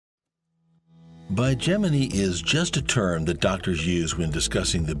BIGEMINY is just a term that doctors use when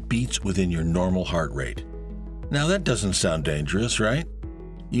discussing the beats within your normal heart rate. Now that doesn't sound dangerous, right?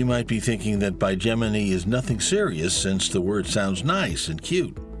 You might be thinking that BIGEMINY is nothing serious since the word sounds nice and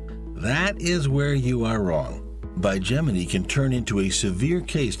cute. That is where you are wrong. BIGEMINY can turn into a severe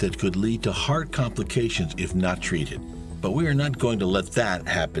case that could lead to heart complications if not treated. But we are not going to let that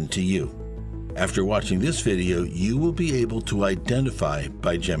happen to you. After watching this video, you will be able to identify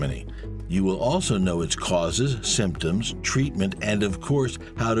BIGEMINY. You will also know its causes, symptoms, treatment, and of course,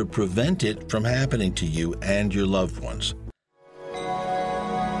 how to prevent it from happening to you and your loved ones.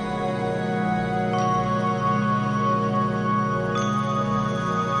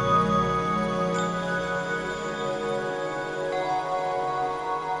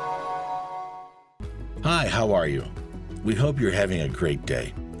 Hi, how are you? We hope you're having a great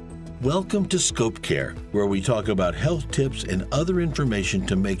day. Welcome to Scope Care, where we talk about health tips and other information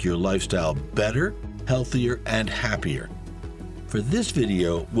to make your lifestyle better, healthier, and happier. For this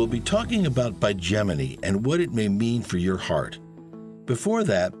video, we'll be talking about BIGEMINY and what it may mean for your heart. Before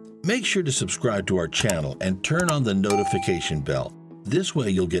that, make sure to subscribe to our channel and turn on the notification bell. This way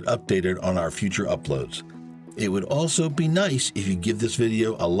you'll get updated on our future uploads. It would also be nice if you give this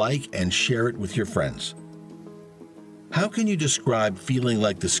video a like and share it with your friends. How can you describe feeling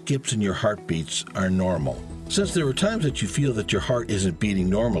like the skips in your heartbeats are normal? Since there are times that you feel that your heart isn't beating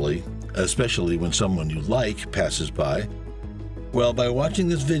normally, especially when someone you like passes by, well, by watching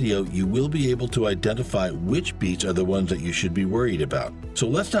this video, you will be able to identify which beats are the ones that you should be worried about. So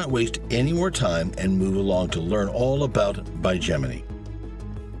let's not waste any more time and move along to learn all about BIGEMINY.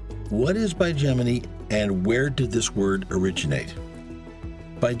 What is BIGEMINY and where did this word originate?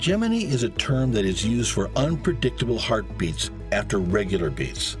 BIGEMINY is a term that is used for unpredictable heartbeats after regular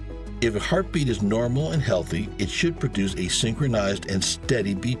beats. If a heartbeat is normal and healthy, it should produce a synchronized and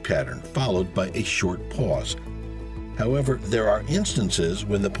steady beat pattern, followed by a short pause. However, there are instances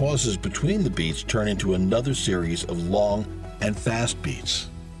when the pauses between the beats turn into another series of long and fast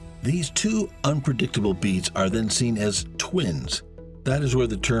beats. These two unpredictable beats are then seen as twins. That is where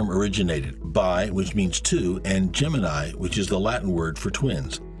the term originated, bi, which means two, and Gemini, which is the Latin word for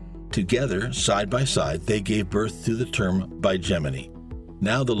twins. Together, side by side, they gave birth to the term BIGEMINY.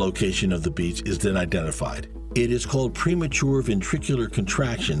 Now the location of the beats is then identified. It is called premature ventricular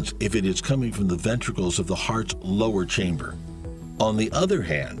contractions if it is coming from the ventricles of the heart's lower chamber. On the other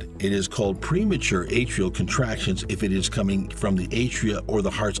hand, it is called premature atrial contractions if it is coming from the atria or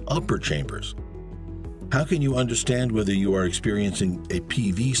the heart's upper chambers. How can you understand whether you are experiencing a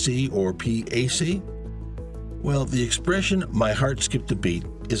PVC or PAC? Well, the expression, "my heart skipped a beat,"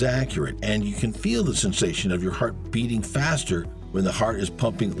 is accurate, and you can feel the sensation of your heart beating faster when the heart is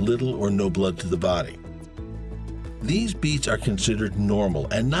pumping little or no blood to the body. These beats are considered normal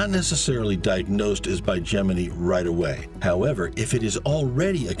and not necessarily diagnosed as BIGEMINY right away. However, if it is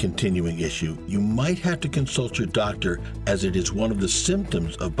already a continuing issue, you might have to consult your doctor as it is one of the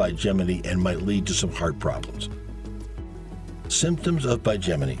symptoms of BIGEMINY and might lead to some heart problems. Symptoms of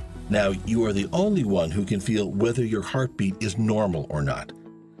BIGEMINY. Now, you are the only one who can feel whether your heartbeat is normal or not.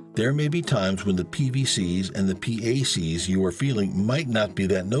 There may be times when the PVCs and the PACs you are feeling might not be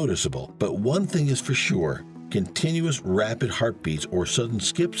that noticeable, but one thing is for sure. Continuous rapid heartbeats or sudden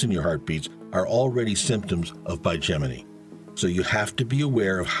skips in your heartbeats are already symptoms of BIGEMINY. So you have to be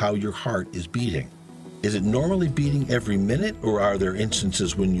aware of how your heart is beating. Is it normally beating every minute, or are there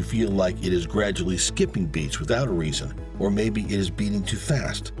instances when you feel like it is gradually skipping beats without a reason, or maybe it is beating too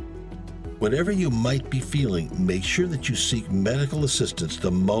fast? Whatever you might be feeling, make sure that you seek medical assistance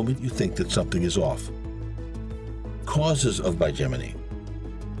the moment you think that something is off. Causes of BIGEMINY.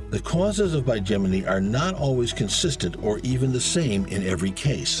 The causes of BIGEMINY are not always consistent or even the same in every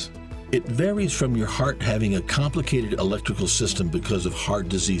case. It varies from your heart having a complicated electrical system because of heart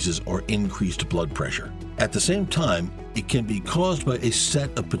diseases or increased blood pressure. At the same time, it can be caused by a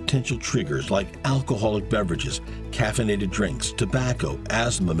set of potential triggers like alcoholic beverages, caffeinated drinks, tobacco,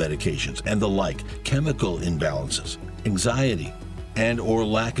 asthma medications, and the like, chemical imbalances, anxiety, and/or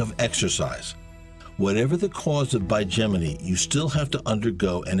lack of exercise. Whatever the cause of BIGEMINY, you still have to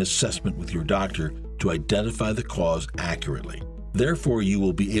undergo an assessment with your doctor to identify the cause accurately. Therefore, you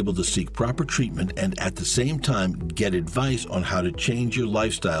will be able to seek proper treatment and at the same time get advice on how to change your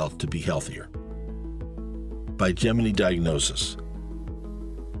lifestyle to be healthier. BIGEMINY diagnosis.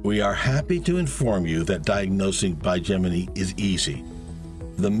 We are happy to inform you that diagnosing BIGEMINY is easy.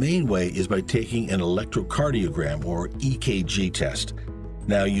 The main way is by taking an electrocardiogram or EKG test.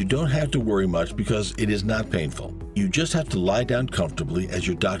 Now, you don't have to worry much because it is not painful. You just have to lie down comfortably as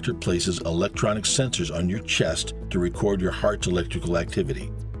your doctor places electronic sensors on your chest to record your heart's electrical activity.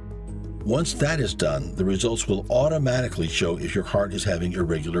 Once that is done, the results will automatically show if your heart is having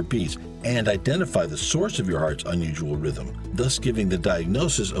irregular beats and identify the source of your heart's unusual rhythm, thus giving the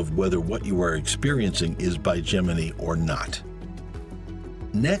diagnosis of whether what you are experiencing is BIGEMINY or not.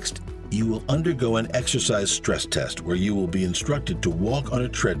 Next, you will undergo an exercise stress test where you will be instructed to walk on a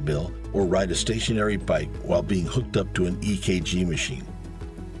treadmill or ride a stationary bike while being hooked up to an EKG machine.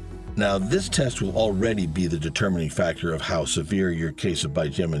 Now, this test will already be the determining factor of how severe your case of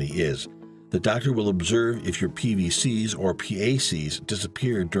BIGEMINY is. The doctor will observe if your PVCs or PACs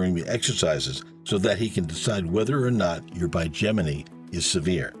disappear during the exercises so that he can decide whether or not your BIGEMINY is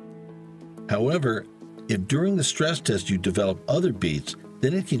severe. However, if during the stress test you develop other beats,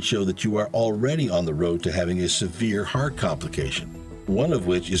 then it can show that you are already on the road to having a severe heart complication, one of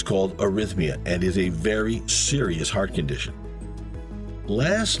which is called arrhythmia and is a very serious heart condition.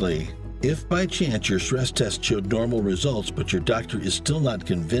 Lastly, if by chance your stress test showed normal results but your doctor is still not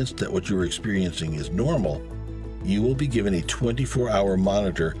convinced that what you're experiencing is normal, you will be given a 24-hour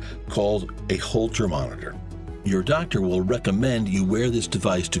monitor called a Holter monitor. Your doctor will recommend you wear this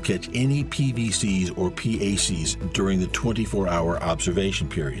device to catch any PVCs or PACs during the 24-hour observation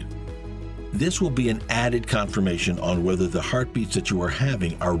period. This will be an added confirmation on whether the heartbeats that you are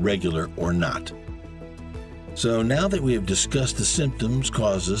having are regular or not. So now that we have discussed the symptoms,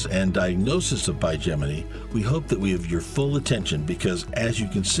 causes, and diagnosis of BIGEMINY, we hope that we have your full attention because, as you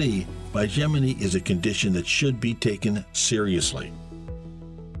can see, BIGEMINY is a condition that should be taken seriously.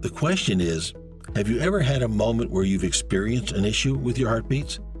 The question is, have you ever had a moment where you've experienced an issue with your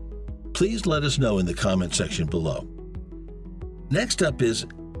heartbeats? Please let us know in the comment section below. Next up is,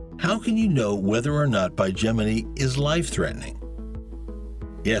 how can you know whether or not BIGEMINY is life-threatening?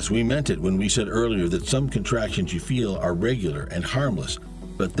 Yes, we meant it when we said earlier that some contractions you feel are regular and harmless,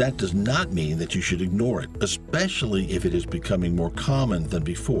 but that does not mean that you should ignore it, especially if it is becoming more common than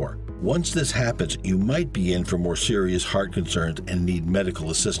before. Once this happens, you might be in for more serious heart concerns and need medical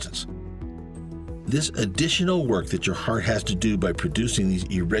assistance. This additional work that your heart has to do by producing these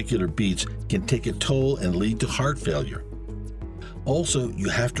irregular beats can take a toll and lead to heart failure. Also, you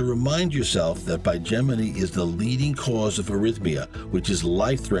have to remind yourself that BIGEMINY is the leading cause of arrhythmia, which is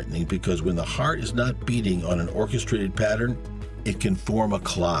life-threatening because when the heart is not beating on an orchestrated pattern, it can form a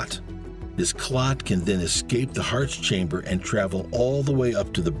clot. This clot can then escape the heart's chamber and travel all the way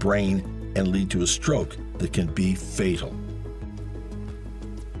up to the brain and lead to a stroke that can be fatal.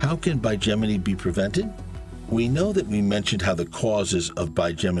 How can BIGEMINY be prevented? We know that we mentioned how the causes of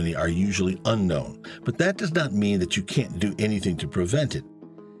BIGEMINY are usually unknown, but that does not mean that you can't do anything to prevent it.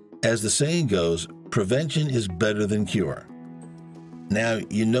 As the saying goes, prevention is better than cure. Now,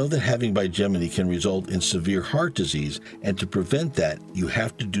 you know that having BIGEMINY can result in severe heart disease, and to prevent that, you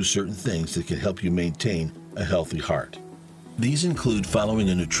have to do certain things that can help you maintain a healthy heart. These include following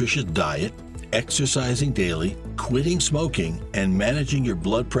a nutritious diet, exercising daily, quitting smoking, and managing your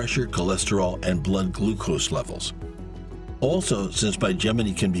blood pressure, cholesterol, and blood glucose levels. Also, since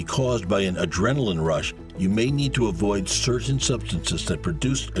BIGEMINY can be caused by an adrenaline rush, you may need to avoid certain substances that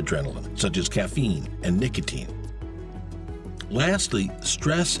produce adrenaline, such as caffeine and nicotine. Lastly,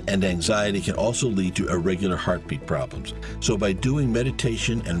 stress and anxiety can also lead to irregular heartbeat problems. So by doing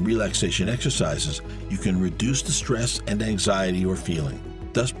meditation and relaxation exercises, you can reduce the stress and anxiety you're feeling,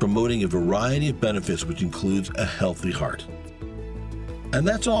 thus promoting a variety of benefits which includes a healthy heart. And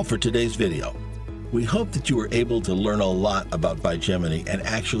that's all for today's video. We hope that you were able to learn a lot about BIGEMINY and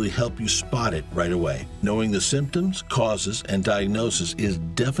actually help you spot it right away. Knowing the symptoms, causes, and diagnosis is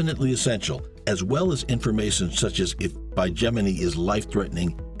definitely essential, as well as information such as if BIGEMINY is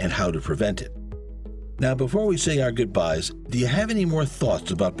life-threatening and how to prevent it. Now, before we say our goodbyes, do you have any more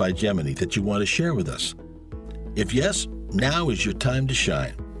thoughts about BIGEMINY that you want to share with us? If yes, now is your time to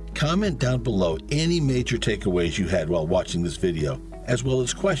shine. Comment down below any major takeaways you had while watching this video, as well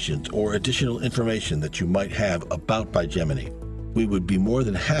as questions or additional information that you might have about BIGEMINY. We would be more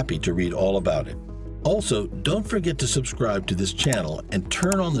than happy to read all about it. Also, don't forget to subscribe to this channel and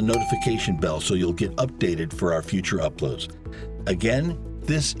turn on the notification bell so you'll get updated for our future uploads. Again,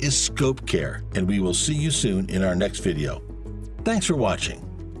 this is Scope Care, and we will see you soon in our next video. Thanks for watching.